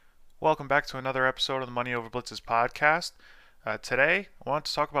Welcome back to another episode of the Money Over Blitzes podcast. Today, I want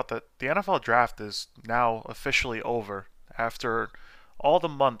to talk about the NFL draft is now officially over after all the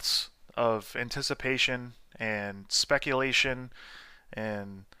months of anticipation and speculation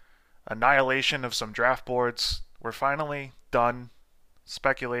and annihilation of some draft boards. We're finally done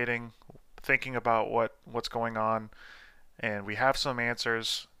speculating, thinking about what's going on, and we have some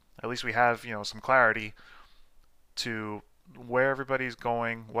answers. At least we have, some clarity to where everybody's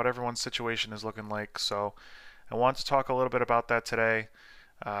going, what everyone's situation is looking like. So I want to talk a little bit about that today.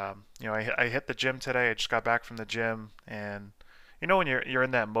 I hit the gym today. I just got back from the gym, and when you're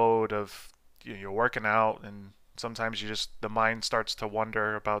in that mode of you're working out, and sometimes the mind starts to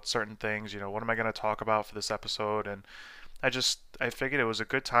wonder about certain things. What am I going to talk about for this episode? And I figured it was a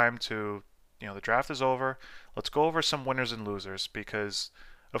good time to, the draft is over. Let's go over some winners and losers because,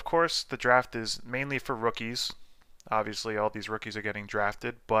 of course, the draft is mainly for rookies. Obviously, all these rookies are getting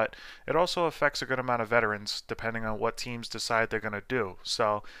drafted, but it also affects a good amount of veterans depending on what teams decide they're going to do.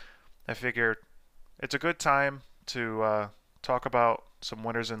 So I figured it's a good time to talk about some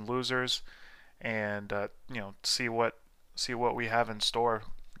winners and losers, and see what we have in store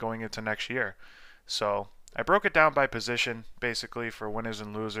going into next year. So I broke it down by position basically for winners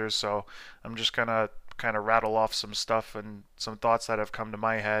and losers. So I'm just gonna kind of rattle off some stuff and some thoughts that have come to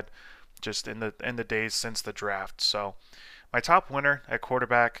my head just in the days since the draft. So my top winner at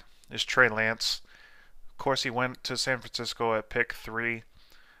quarterback is Trey Lance. Of course, he went to San Francisco at pick 3.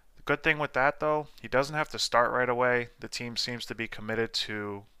 The good thing with that, though, he doesn't have to start right away. The team seems to be committed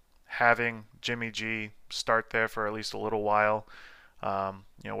to having Jimmy G start there for at least a little while.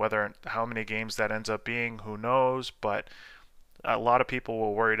 Whether how many games that ends up being, who knows? But a lot of people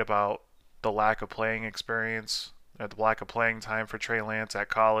were worried about the lack of playing experience, the lack of playing time for Trey Lance at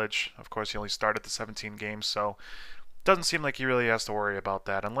college. Of course, he only started the 17 games, so it doesn't seem like he really has to worry about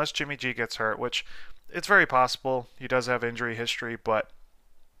that unless Jimmy G gets hurt, which it's very possible. He does have injury history, but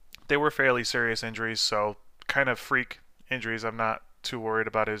they were fairly serious injuries, so kind of freak injuries. I'm not too worried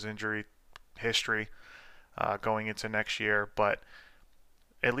about his injury history going into next year, but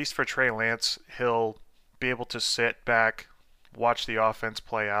at least for Trey Lance, he'll be able to sit back, watch the offense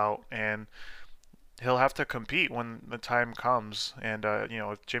play out, and he'll have to compete when the time comes. And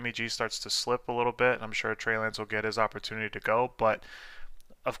if Jimmy G starts to slip a little bit, I'm sure Trey Lance will get his opportunity to go. But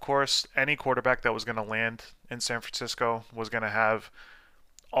of course, any quarterback that was going to land in San Francisco was going to have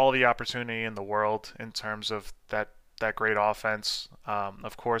all the opportunity in the world in terms of that great offense.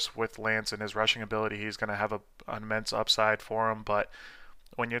 Of course, with Lance and his rushing ability, he's going to have an immense upside for him. But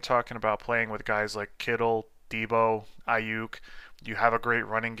when you're talking about playing with guys like Kittle, Debo, Ayuk, you have a great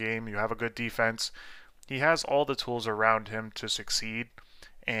running game, you have a good defense. He has all the tools around him to succeed.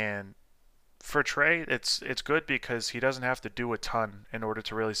 And for Trey, it's good because he doesn't have to do a ton in order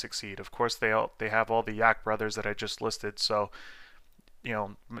to really succeed. Of course, they have all the Yak brothers that I just listed, so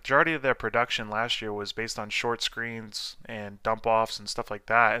majority of their production last year was based on short screens and dump offs and stuff like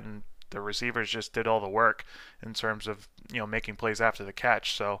that, and the receivers just did all the work in terms of making plays after the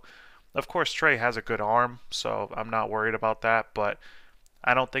catch. So of course Trey has a good arm, so I'm not worried about that, but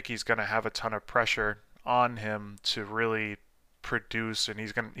I don't think he's going to have a ton of pressure on him to really produce, and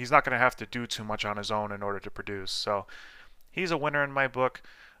he's not going to have to do too much on his own in order to produce. So he's a winner in my book.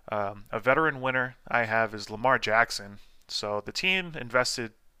 A veteran winner I have is Lamar Jackson. So the team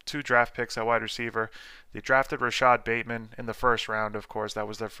invested 2 draft picks at wide receiver. They drafted Rashad Bateman in the first round, of course. That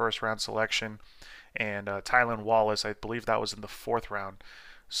was their first round selection. And Tylan Wallace, I believe that was in the 4th round.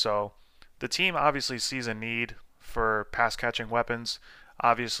 So the team obviously sees a need for pass catching weapons.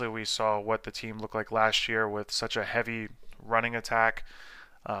 Obviously, we saw what the team looked like last year with such a heavy running attack.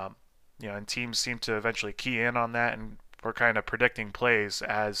 Um, and teams seem to eventually key in on that and were kind of predicting plays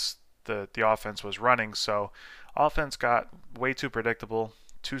as the offense was running. So offense got way too predictable,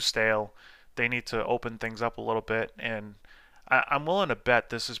 too stale. They need to open things up a little bit, and I'm willing to bet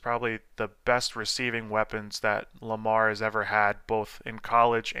this is probably the best receiving weapons that Lamar has ever had, both in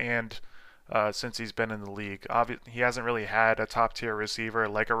college and since he's been in the league. He hasn't really had a top tier receiver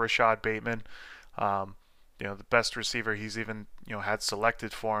like a Rashad Bateman. Um, the best receiver he's even had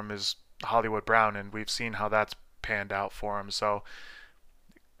selected for him is Hollywood Brown, and we've seen how that's panned out for him. So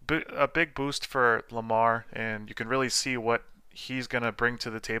a big boost for Lamar, and you can really see what he's going to bring to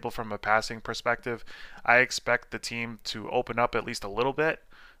the table from a passing perspective. I expect the team to open up at least a little bit,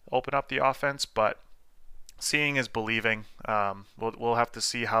 open up the offense, but seeing is believing. We'll have to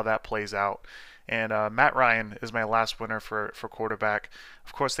see how that plays out. And Matt Ryan is my last winner for quarterback.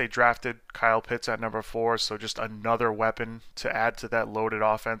 Of course, they drafted Kyle Pitts at number 4, so just another weapon to add to that loaded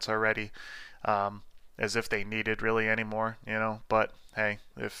offense already. As if they needed really anymore. But hey,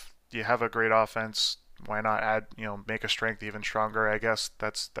 if you have a great offense. Why not add, make a strength even stronger? I guess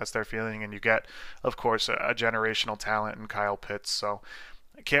that's their feeling, and you get, of course, a generational talent in Kyle Pitts. So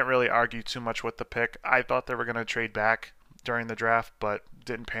I can't really argue too much with the pick. I thought they were going to trade back during the draft, but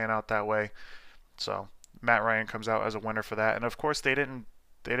didn't pan out that way. So Matt Ryan comes out as a winner for that. And of course, they didn't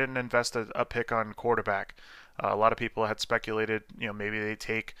invest a pick on quarterback. A lot of people had speculated, maybe they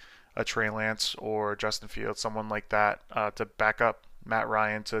take a Trey Lance or Justin Fields, someone like that, to back up Matt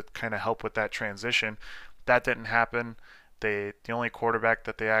Ryan to kind of help with that transition. That didn't happen. The only quarterback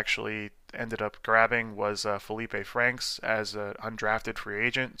that they actually ended up grabbing was Felipe Franks as an undrafted free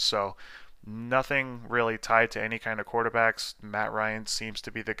agent. So nothing really tied to any kind of quarterbacks. Matt Ryan seems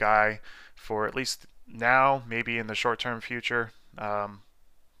to be the guy for at least now, maybe in the short-term future.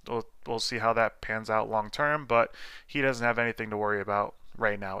 We'll see how that pans out long term, but he doesn't have anything to worry about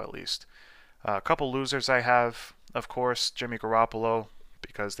right now, at least. A couple losers I have, of course, Jimmy Garoppolo,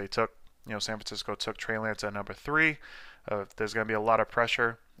 because San Francisco took Trey Lance at number 3. There's going to be a lot of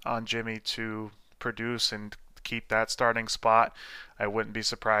pressure on Jimmy to produce and keep that starting spot. I wouldn't be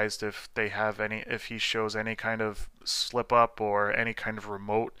surprised if he shows any kind of slip up or any kind of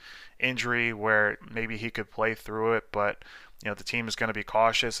remote injury where maybe he could play through it, but the team is going to be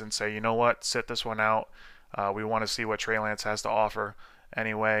cautious and say, you know what, sit this one out. We want to see what Trey Lance has to offer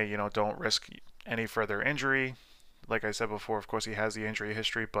anyway. Don't risk any further injury. Like I said before, of course he has the injury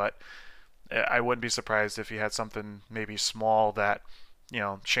history, but I wouldn't be surprised if he had something maybe small that,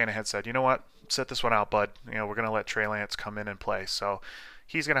 Shanahan said, you know what, sit this one out, bud. We're going to let Trey Lance come in and play. So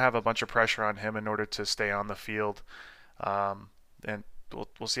he's going to have a bunch of pressure on him in order to stay on the field. And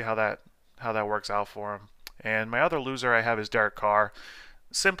we'll see how that works out for him. And my other loser I have is Derek Carr,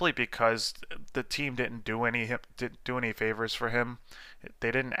 simply because the team didn't do any favors for him.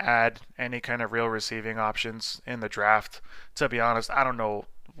 They didn't add any kind of real receiving options in the draft. To be honest, I don't know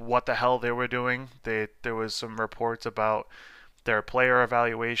what the hell they were doing. There was some reports about their player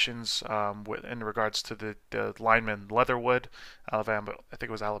evaluations in regards to the lineman Leatherwood, Alabama. I think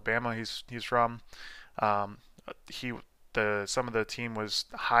it was Alabama. He's from. Some of the team was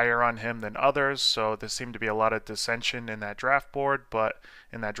higher on him than others, so there seemed to be a lot of dissension in that draft board, but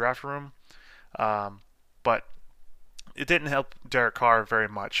in that draft room. But it didn't help Derek Carr very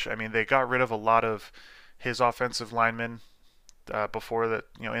much. I mean, they got rid of a lot of his offensive linemen before that,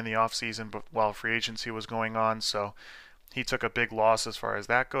 in the offseason, but while free agency was going on, so he took a big loss as far as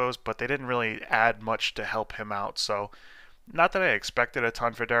that goes, but they didn't really add much to help him out. So not that I expected a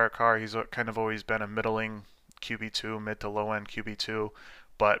ton for Derek Carr. He's kind of always been a middling QB2, mid to low end QB2,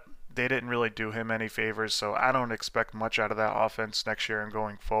 but they didn't really do him any favors, so I don't expect much out of that offense next year and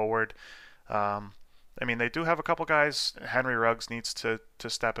going forward. I mean, they do have a couple guys. Henry Ruggs needs to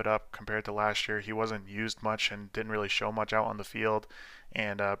step it up compared to last year. He wasn't used much and didn't really show much out on the field.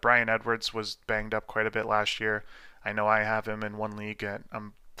 And Bryan Edwards was banged up quite a bit last year. I know I have him in one league, and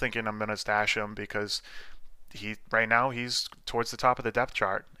I'm thinking I'm going to stash him because right now he's towards the top of the depth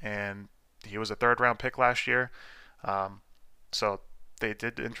chart, and he was a third-round pick last year. So they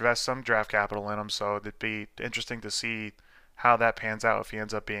did invest some draft capital in him, so it'd be interesting to see how that pans out if he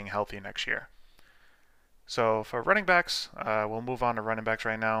ends up being healthy next year. So for running backs, we'll move on to running backs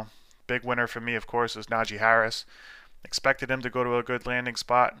right now. Big winner for me, of course, is Najee Harris. Expected him to go to a good landing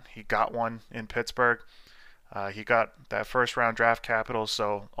spot. He got one in Pittsburgh. He got that first-round draft capital,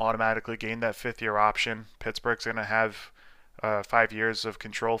 so automatically gained that fifth-year option. Pittsburgh's going to have 5 years of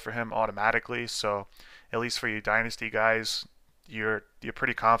control for him automatically, so at least for you dynasty guys, you're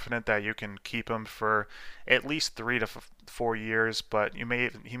pretty confident that you can keep him for at least 3 to 4 years, but he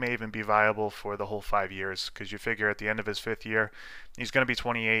may even be viable for the whole 5 years, because you figure at the end of his 5th year, he's going to be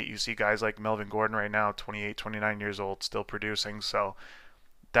 28. You see guys like Melvin Gordon right now, 28, 29 years old, still producing, so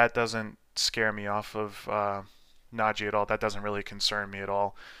that doesn't scare me off of Najee at all. That doesn't really concern me at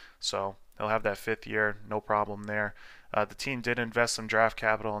all. So he'll have that 5th year, no problem there. The team did invest some draft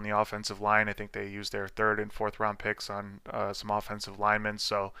capital in the offensive line. I think they used their 3rd and 4th round picks on some offensive linemen.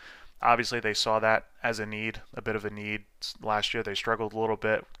 So obviously they saw that as a bit of a need. Last year they struggled a little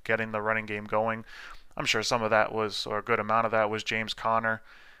bit getting the running game going. I'm sure some of that was, or a good amount of that was James Conner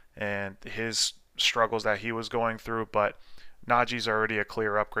and his struggles that he was going through, but Najee's already a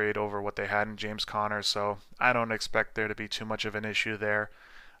clear upgrade over what they had in James Conner, so I don't expect there to be too much of an issue there.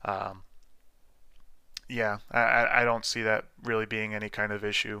 I don't see that really being any kind of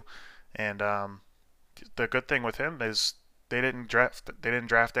issue. And the good thing with him is they didn't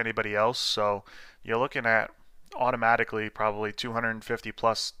draft anybody else, so you're looking at automatically probably 250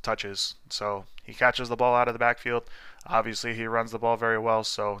 plus touches. So he catches the ball out of the backfield. Obviously, he runs the ball very well,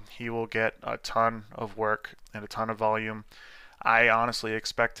 so he will get a ton of work and a ton of volume. I honestly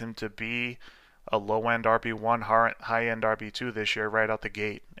expect him to be a low end RB1, high end RB2 this year right out the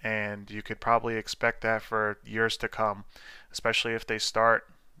gate. And you could probably expect that for years to come, especially if they start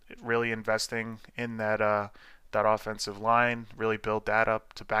really investing in that offensive line, really build that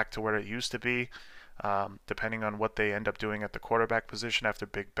up to back to where it used to be. Depending on what they end up doing at the quarterback position after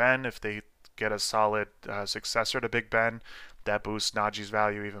Big Ben, if they get a solid successor to Big Ben, that boosts Najee's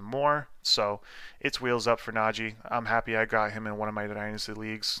value even more. So it's wheels up for Najee. I'm happy I got him in one of my dynasty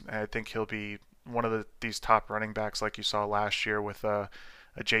leagues. I think he'll be one of these top running backs like you saw last year with a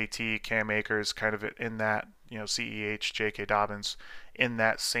JT, Cam Akers, kind of in that, CEH, J.K. Dobbins, in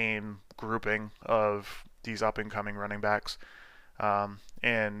that same grouping of these up and coming running backs.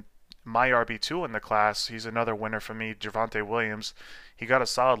 And my RB2 in the class, he's another winner for me, Javonte Williams. He got a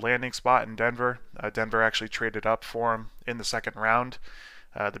solid landing spot in Denver. Denver actually traded up for him in the second round,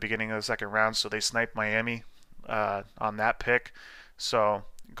 the beginning of the second round, so they sniped Miami on that pick. So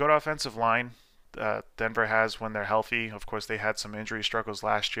good offensive line. Denver has when they're healthy. Of course, they had some injury struggles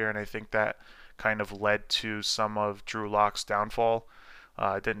last year, and I think that kind of led to some of Drew Lock's downfall.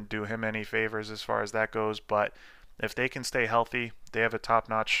 Didn't do him any favors as far as that goes, but if they can stay healthy, they have a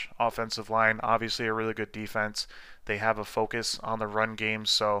top-notch offensive line, obviously a really good defense. They have a focus on the run game,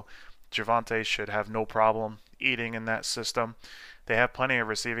 so Javonte should have no problem eating in that system. They have plenty of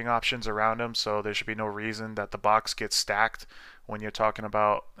receiving options around him, so there should be no reason that the box gets stacked when you're talking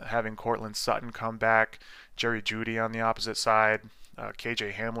about having Cortland Sutton come back, Jerry Jeudy on the opposite side,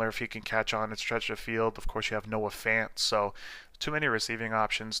 KJ Hamler if he can catch on and stretch the field. Of course, you have Noah Fant, so too many receiving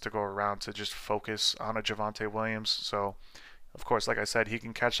options to go around to just focus on a Javonte Williams. So, of course, like I said, he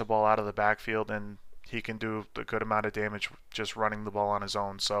can catch the ball out of the backfield and he can do a good amount of damage just running the ball on his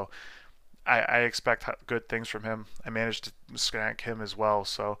own. So I expect good things from him. I managed to snag him as well,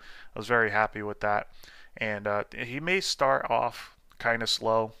 so I was very happy with that. And he may start off kind of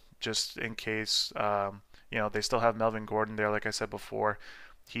slow just in case, they still have Melvin Gordon there, like I said before.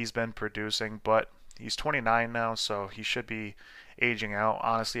 He's been producing, but he's 29 now, so he should be aging out.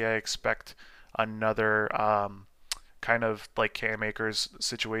 Honestly, I expect another kind of like Cam Akers'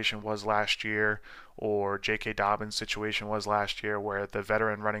 situation was last year, or J.K. Dobbins' situation was last year, where the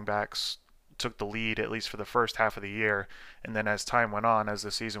veteran running backs took the lead at least for the first half of the year, and then as time went on, as the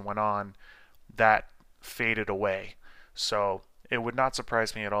season went on, that faded away. So it would not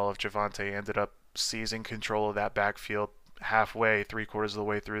surprise me at all if Javonte ended up seizing control of that backfield halfway, three-quarters of the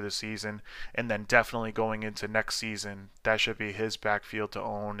way through the season, and then definitely going into next season, that should be his backfield to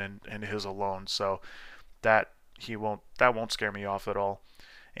own and his alone. So that won't scare me off at all.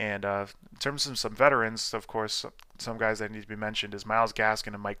 And in terms of some veterans, of course, some guys that need to be mentioned is Myles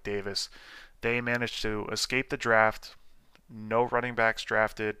Gaskin and Mike Davis. They managed to escape the draft. No running backs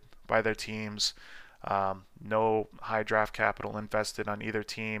drafted by their teams. No high draft capital invested on either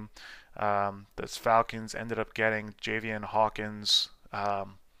team. The Falcons ended up getting Javian Hawkins, I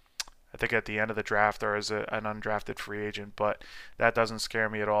think at the end of the draft or as an undrafted free agent, but that doesn't scare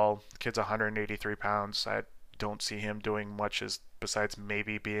me at all. The kid's 183 pounds. I don't see him doing much besides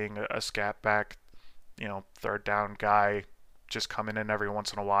maybe being a scat back, third down guy, just coming in every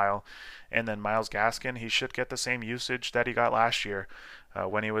once in a while. And then Myles Gaskin, he should get the same usage that he got last year.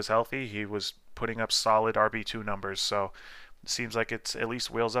 When he was healthy, he was putting up solid RB2 numbers. So it seems like it's at least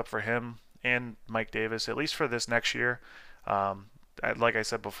wheels up for him and Mike Davis, at least for this next year. Like I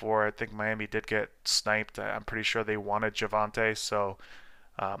said before, I think Miami did get sniped. I'm pretty sure they wanted Javonte, so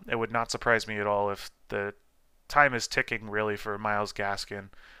it would not surprise me at all if the time is ticking really for Myles Gaskin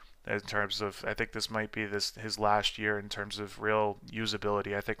in terms of, I think this might be his last year in terms of real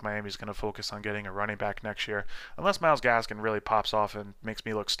usability. I think Miami's going to focus on getting a running back next year, unless Myles Gaskin really pops off and makes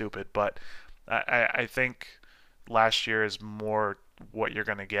me look stupid. But I think last year is more what you're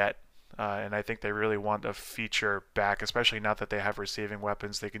going to get. And I think they really want a feature back, especially now that they have receiving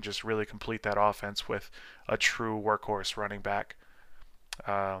weapons. They can just really complete that offense with a true workhorse running back.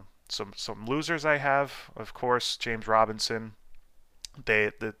 Some losers I have, of course, James Robinson.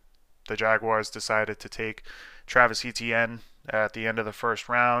 The Jaguars decided to take Travis Etienne at the end of the first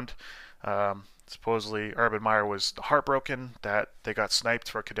round. Supposedly, Urban Meyer was heartbroken that they got sniped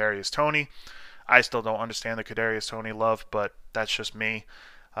for Kadarius Toney. I still don't understand the Kadarius Toney love, but that's just me.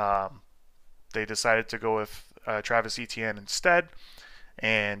 They decided to go with Travis Etienne instead,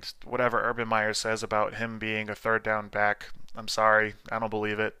 and whatever Urban Meyer says about him being a third down back, I'm sorry, I don't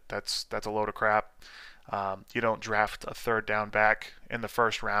believe it. That's a load of crap. You don't draft a third down back in the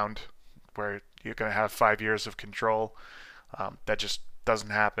first round where you're going to have 5 years of control. That just doesn't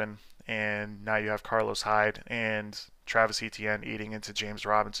happen. And now you have Carlos Hyde and Travis Etienne eating into James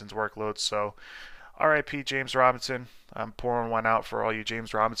Robinson's workload. So RIP James Robinson. I'm pouring one out for all you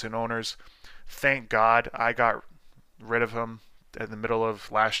James Robinson owners. Thank God I got rid of him in the middle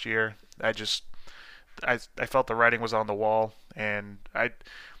of last year. I felt the writing was on the wall, and I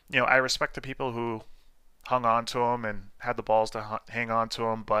respect the people who hung on to him and had the balls to hang on to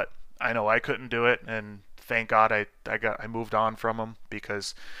him, but I know I couldn't do it, and thank God I moved on from him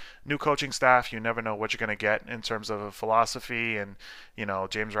because new coaching staff, you never know what you're going to get in terms of a philosophy, and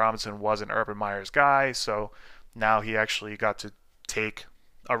James Robinson was an Urban Meyer's guy, so now he actually got to take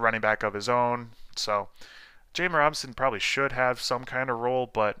a running back of his own. So James Robinson probably should have some kind of role,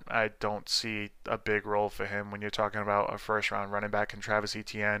 but I don't see a big role for him when you're talking about a first round running back in Travis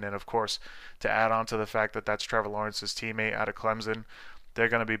Etienne. And of course, to add on to the fact that that's Trevor Lawrence's teammate out of Clemson, they're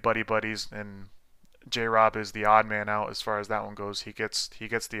going to be buddy buddies. And J Rob is the odd man out as far as that one goes. He gets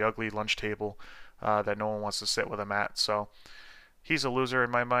the ugly lunch table that no one wants to sit with him at. So he's a loser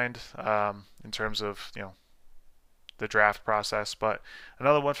in my mind in terms of the draft process. But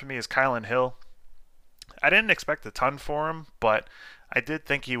another one for me is Kylan Hill. I didn't expect a ton for him, but I did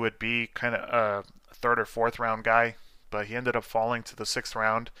think he would be kind of a third or fourth round guy, but he ended up falling to the sixth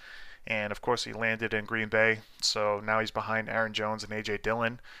round. And of course, he landed in Green Bay, so now he's behind Aaron Jones and A.J.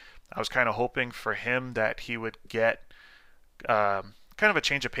 Dillon. I was kind of hoping for him that he would get kind of a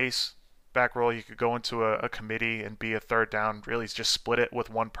change of pace back role. He could go into a committee and be a third down, really just split it with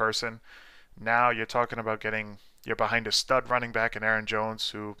one person. Now you're talking about you're behind a stud running back in Aaron Jones,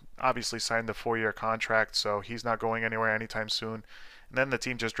 who obviously signed the 4-year contract, so he's not going anywhere anytime soon. And then the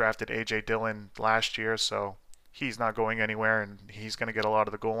team just drafted A.J. Dillon last year, so he's not going anywhere, and he's going to get a lot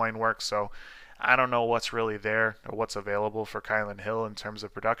of the goal line work. So I don't know what's really there or what's available for Kylan Hill in terms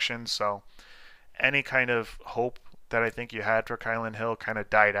of production. So any kind of hope that I think you had for Kylan Hill kind of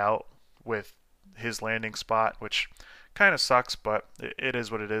died out with his landing spot, which kind of sucks, but it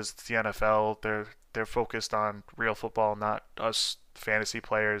is what it is. It's the NFL. They're focused on real football, not us fantasy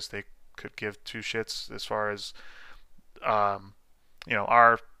players. They could give two shits as far as um,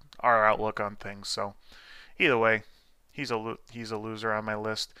 our outlook on things. So either way, he's a loser on my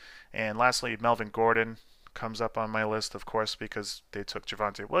list. And lastly, Melvin Gordon comes up on my list, of course, because they took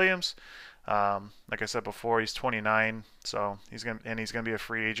Javonte Williams. Like I said before, he's 29, so he's gonna be a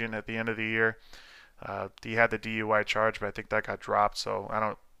free agent at the end of the year. He had the DUI charge, but I think that got dropped, so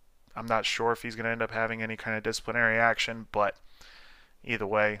I'm not sure if he's going to end up having any kind of disciplinary action, but either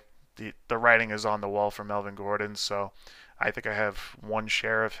way, the writing is on the wall for Melvin Gordon, so I think I have one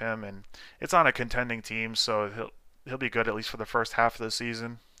share of him, and it's on a contending team, so he'll be good at least for the first half of the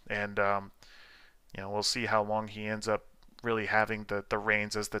season, and we'll see how long he ends up really having the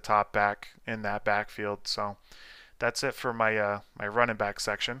reins as the top back in that backfield. So that's it for my running back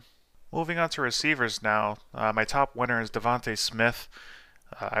section. Moving on to receivers now, my top winner is Devontae Smith.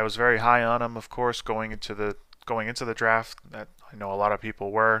 I was very high on him, of course, going into the draft. That I know a lot of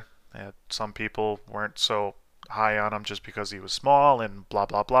people were. Some people weren't so high on him just because he was small and blah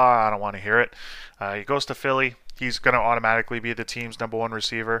blah blah. I don't want to hear it. He goes to Philly. He's going to automatically be the team's number one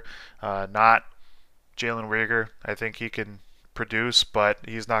receiver, not Jalen Reagor. I think he can produce, but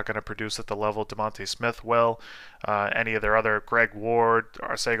he's not going to produce at the level Devontae Smith will. Any of their other Greg Ward,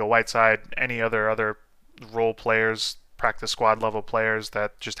 Arcega Whiteside, any other role players, practice squad level players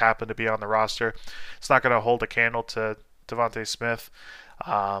that just happen to be on the roster, it's not going to hold a candle to Devontae Smith.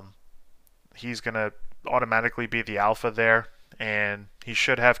 He's going to automatically be the alpha there, and he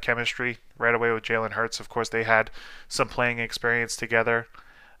should have chemistry right away with Jalen Hurts. Of course, they had some playing experience together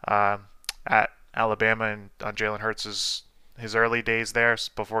at Alabama and on Jalen Hurts' his early days there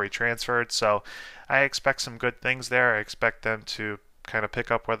before he transferred. So I expect some good things there. I expect them to kind of pick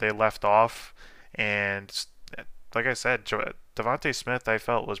up where they left off. And like I said, Devontae Smith I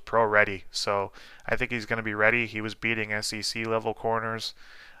felt was pro ready. So I think he's going to be ready. He was beating SEC level corners,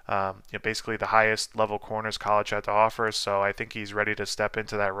 basically the highest level corners college had to offer. So I think he's ready to step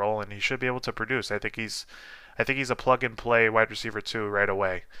into that role, and he should be able to produce. I think he's a plug and play wide receiver too right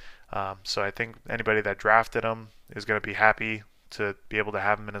away. So I think anybody that drafted him is going to be happy to be able to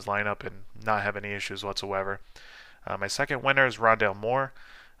have him in his lineup and not have any issues whatsoever. My second winner is Rondale Moore.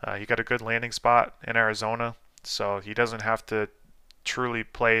 He got a good landing spot in Arizona, so he doesn't have to truly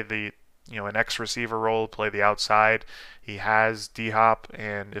play an X receiver role, play the outside. He has D-Hop,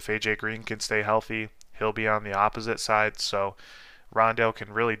 and if AJ Green can stay healthy, he'll be on the opposite side. So Rondale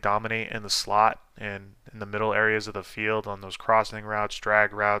can really dominate in the slot and in the middle areas of the field on those crossing routes,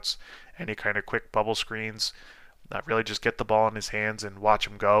 drag routes, any kind of quick bubble screens. Really just get the ball in his hands and watch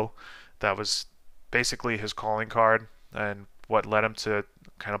him go. That was basically his calling card and what led him to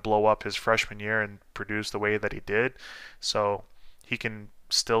kind of blow up his freshman year and produce the way that he did. So he can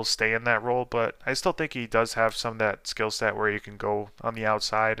still stay in that role, but I still think he does have some of that skill set where he can go on the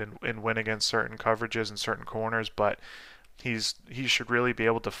outside and win against certain coverages and certain corners, but he should really be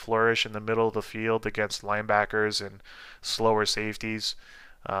able to flourish in the middle of the field against linebackers and slower safeties.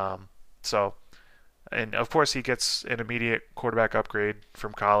 Um, so, and of course, he gets an immediate quarterback upgrade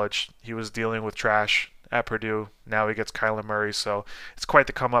from college. He was dealing with trash at Purdue. Now he gets Kyler Murray, so it's quite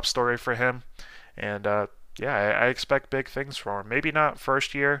the come up story for him. And yeah, I expect big things for him. Maybe not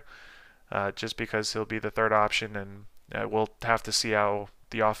first year, just because he'll be the third option, and we'll have to see how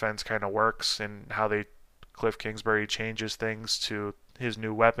the offense kind of works and how Cliff Kingsbury changes things to his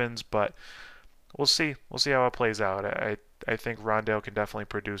new weapons. But we'll see. We'll see how it plays out. I think Rondale can definitely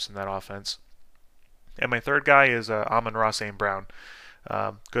produce in that offense. And my third guy is Amon-Ra St. Brown.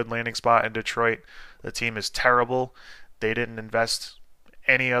 Good landing spot in Detroit. The team is terrible. They didn't invest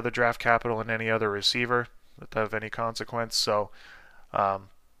any other draft capital in any other receiver of any consequence. So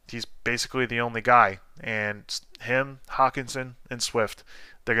he's basically the only guy. And him, Hockenson, and Swift,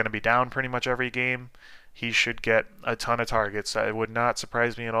 they're going to be down pretty much every game. He should get a ton of targets. It would not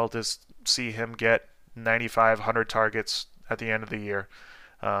surprise me at all to see him get 95, 100 targets at the end of the year.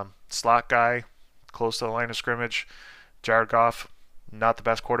 Slot guy, close to the line of scrimmage. Jared Goff, not the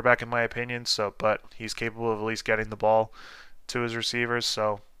best quarterback in my opinion, but he's capable of at least getting the ball to his receivers.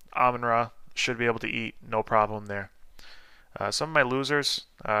 So Amon-Ra should be able to eat, no problem there. Some of my losers,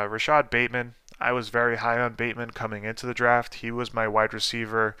 Rashad Bateman. I was very high on Bateman coming into the draft. He was my wide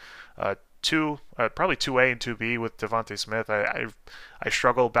receiver probably 2A and 2B with Devontae Smith. I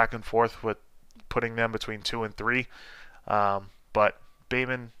struggled back and forth with putting them between 2 and 3. But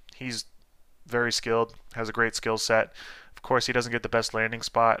Bateman, he's very skilled, has a great skill set. Of course, he doesn't get the best landing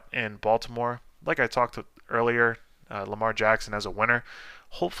spot in Baltimore. Like I talked earlier, Lamar Jackson as a winner.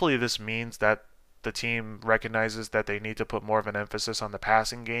 Hopefully this means that the team recognizes that they need to put more of an emphasis on the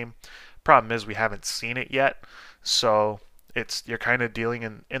passing game. Problem is we haven't seen it yet, so you're kind of dealing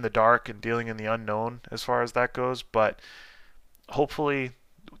in the dark and dealing in the unknown as far as that goes. But hopefully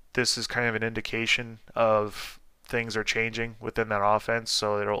this is kind of an indication of things are changing within that offense,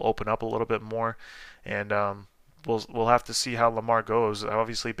 so it'll open up a little bit more. And we'll have to see how Lamar goes.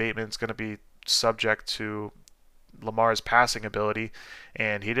 Obviously Bateman's going to be subject to Lamar's passing ability,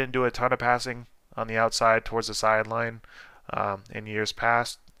 and he didn't do a ton of passing on the outside towards the sideline in years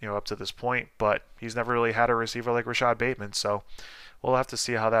past, up to this point, but he's never really had a receiver like Rashad Bateman, so we'll have to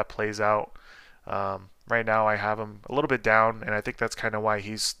see how that plays out. Right now I have him a little bit down, and I think that's kind of why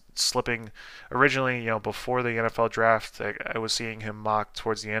he's slipping. Originally, before the NFL draft, I was seeing him mocked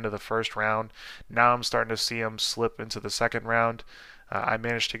towards the end of the first round. Now I'm starting to see him slip into the second round. I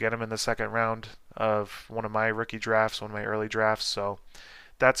managed to get him in the second round of one of my rookie drafts, one of my early drafts, so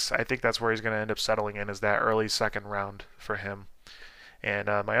I think that's where he's going to end up settling in, is that early second round for him. And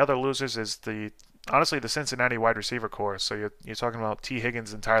my other losers is honestly the Cincinnati wide receiver core. So you're talking about T.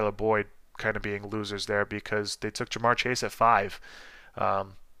 Higgins and Tyler Boyd kind of being losers there because they took Ja'Marr Chase at 5.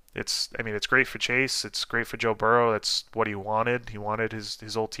 It's great for Chase. It's great for Joe Burrow. That's what he wanted. He wanted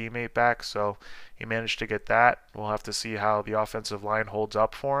his old teammate back, so he managed to get that. We'll have to see how the offensive line holds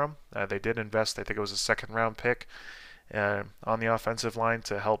up for him. They did invest, I think it was a second round pick on the offensive line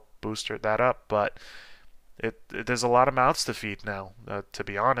to help boost that up, but there's a lot of mouths to feed now. To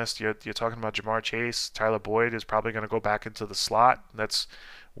be honest, you're talking about Ja'Marr Chase. Tyler Boyd is probably going to go back into the slot. That's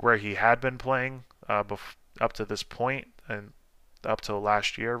where he had been playing up to this point and up till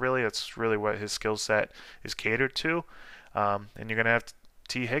last year. Really, that's really what his skill set is catered to. And you're going to have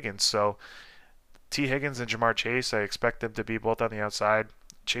T. Higgins. So T. Higgins and Ja'Marr Chase, I expect them to be both on the outside.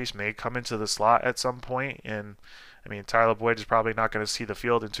 Chase may come into the slot at some point, and Tyler Boyd is probably not going to see the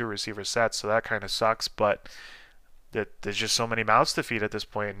field in 2 receiver sets, so that kind of sucks, but there's just so many mouths to feed at this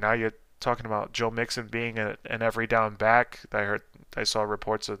point. Now you're talking about Joe Mixon being an every down back. I saw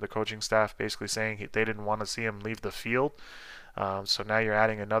reports of the coaching staff basically saying they didn't want to see him leave the field. So now you're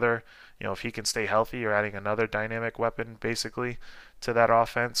adding another, if he can stay healthy, you're adding another dynamic weapon basically to that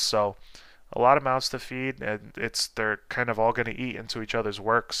offense. So a lot of mouths to feed, and they're kind of all going to eat into each other's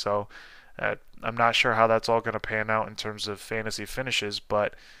work. So I'm not sure how that's all going to pan out in terms of fantasy finishes,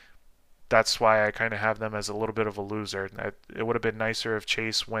 but that's why I kind of have them as a little bit of a loser. It would have been nicer if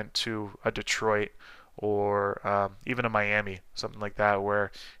Chase went to a Detroit or even a Miami, something like that,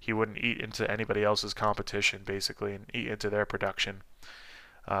 where he wouldn't eat into anybody else's competition, basically, and eat into their production.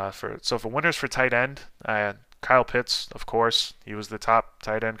 For winners for tight end, Kyle Pitts, of course. He was the top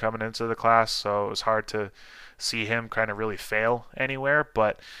tight end coming into the class, so it was hard to see him kind of really fail anywhere,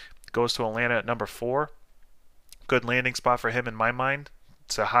 but goes to Atlanta at number 4. Good landing spot for him in my mind.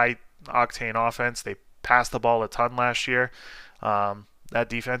 It's a high-octane offense. They passed the ball a ton last year. that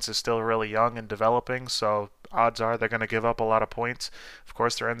defense is still really young and developing, so odds are they're going to give up a lot of points. Of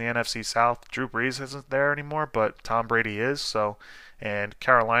course, they're in the NFC South. Drew Brees isn't there anymore, but Tom Brady is. So, and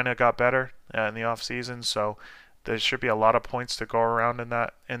Carolina got better in the offseason, so there should be a lot of points to go around in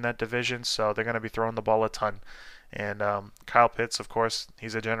that division. So they're going to be throwing the ball a ton. And Kyle Pitts, of course,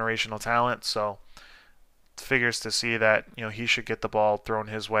 he's a generational talent, so figures to see that he should get the ball thrown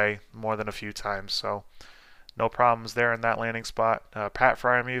his way more than a few times. So no problems there in that landing spot. Pat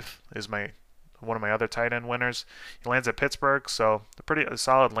Freiermuth is one of my other tight end winners. He lands at Pittsburgh, so a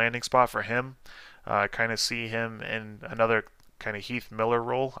solid landing spot for him. I kind of see him in another kind of Heath Miller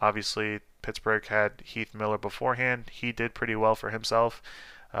role. Obviously, Pittsburgh had Heath Miller beforehand. He did pretty well for himself.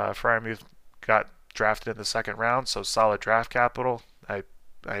 Freiermuth got drafted in the second round, so solid draft capital. I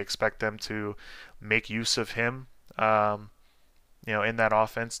expect them to make use of him, in that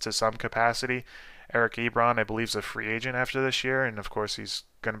offense to some capacity. Eric Ebron, I believe, is a free agent after this year, and of course he's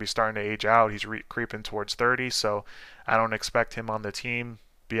going to be starting to age out. He's creeping towards 30, so I don't expect him on the team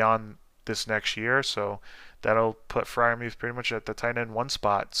beyond this next year. So that'll put Freiermuth pretty much at the tight end one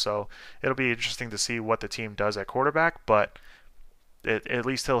spot. So it'll be interesting to see what the team does at quarterback, but at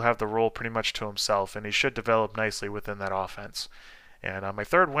least he'll have the role pretty much to himself, and he should develop nicely within that offense. And my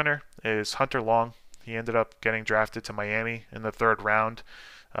third winner is Hunter Long. He ended up getting drafted to Miami in the third round.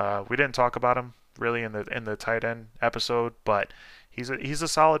 We didn't talk about him really in the tight end episode, but he's a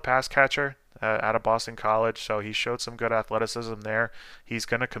solid pass catcher out of Boston College, so he showed some good athleticism there. He's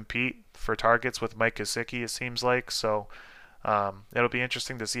going to compete for targets with Mike Gesicki, it seems like, so it'll be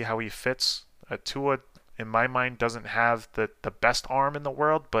interesting to see how he fits. Tua, in my mind, doesn't have the best arm in the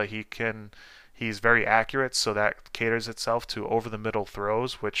world, but he's very accurate, so that caters itself to over-the-middle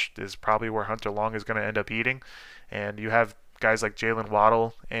throws, which is probably where Hunter Long is going to end up eating. And you have guys like Jalen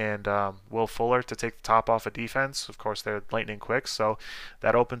Waddle and Will Fuller to take the top off of defense. Of course, they're lightning quick, so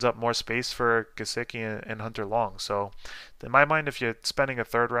that opens up more space for Gesicki and Hunter Long. So in my mind, if you're spending a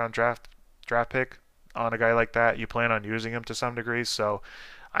third-round draft pick on a guy like that, you plan on using him to some degree. So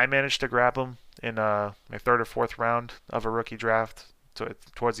I managed to grab him in my third or fourth round of a rookie draft.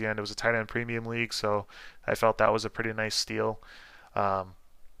 Towards the end, it was a tight end premium league, so I felt that was a pretty nice steal.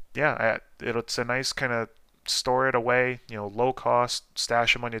 It's a nice kind of store it away, low cost,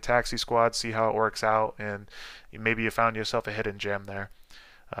 stash them on your taxi squad, see how it works out, and maybe you found yourself a hidden gem there.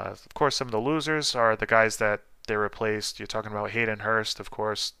 Of course, some of the losers are the guys that they replaced. You're talking about Hayden Hurst, of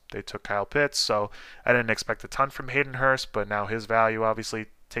course. They took Kyle Pitts, so I didn't expect a ton from Hayden Hurst, but now his value obviously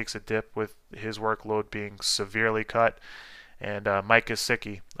takes a dip with his workload being severely cut. And Mike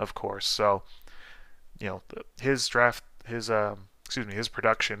Gesicki, of course. So, his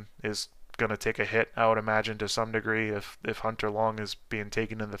production is going to take a hit, I would imagine, to some degree if Hunter Long is being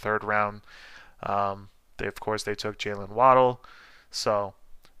taken in the third round. They took Jalen Waddle, so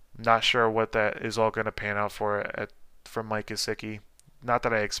not sure what that is all going to pan out from Mike Gesicki. Not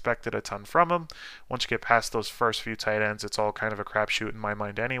that I expected a ton from him. Once you get past those first few tight ends, it's all kind of a crapshoot in my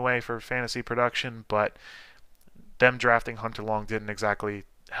mind anyway for fantasy production, but them drafting Hunter Long didn't exactly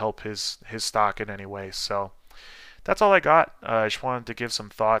help his stock in any way. So that's all I got. I just wanted to give some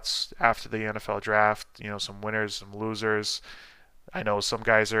thoughts after the NFL draft, some winners, some losers. I know some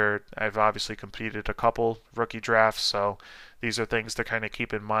guys I've obviously completed a couple rookie drafts, so these are things to kind of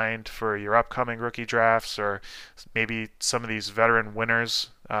keep in mind for your upcoming rookie drafts, or maybe some of these veteran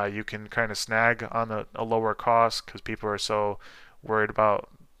winners you can kind of snag on a lower cost because people are so worried about,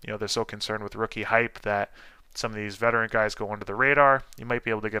 they're so concerned with rookie hype that some of these veteran guys go under the radar. You might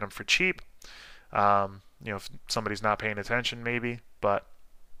be able to get them for cheap, if somebody's not paying attention maybe, but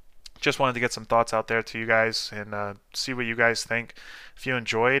just wanted to get some thoughts out there to you guys and see what you guys think. If you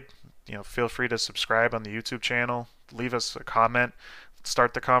enjoyed, feel free to subscribe on the YouTube channel, leave us a comment,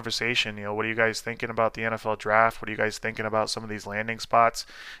 start the conversation. What are you guys thinking about the NFL draft? What are you guys thinking about some of these landing spots?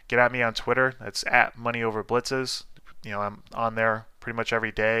 Get at me on Twitter. That's at MoneyOverBlitzes. I'm on there pretty much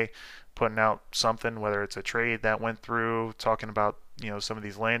every day, putting out something, whether it's a trade that went through, talking about some of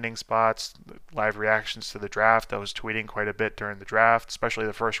these landing spots, live reactions to the draft. I was tweeting quite a bit during the draft, especially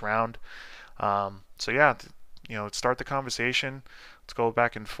the first round. Start the conversation. Let's go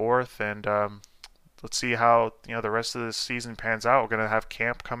back and forth, and let's see how the rest of the season pans out. We're gonna have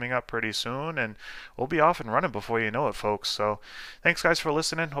camp coming up pretty soon, and we'll be off and running before you know it, folks. So thanks guys for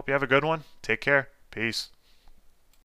listening. Hope you have a good one. Take care. Peace.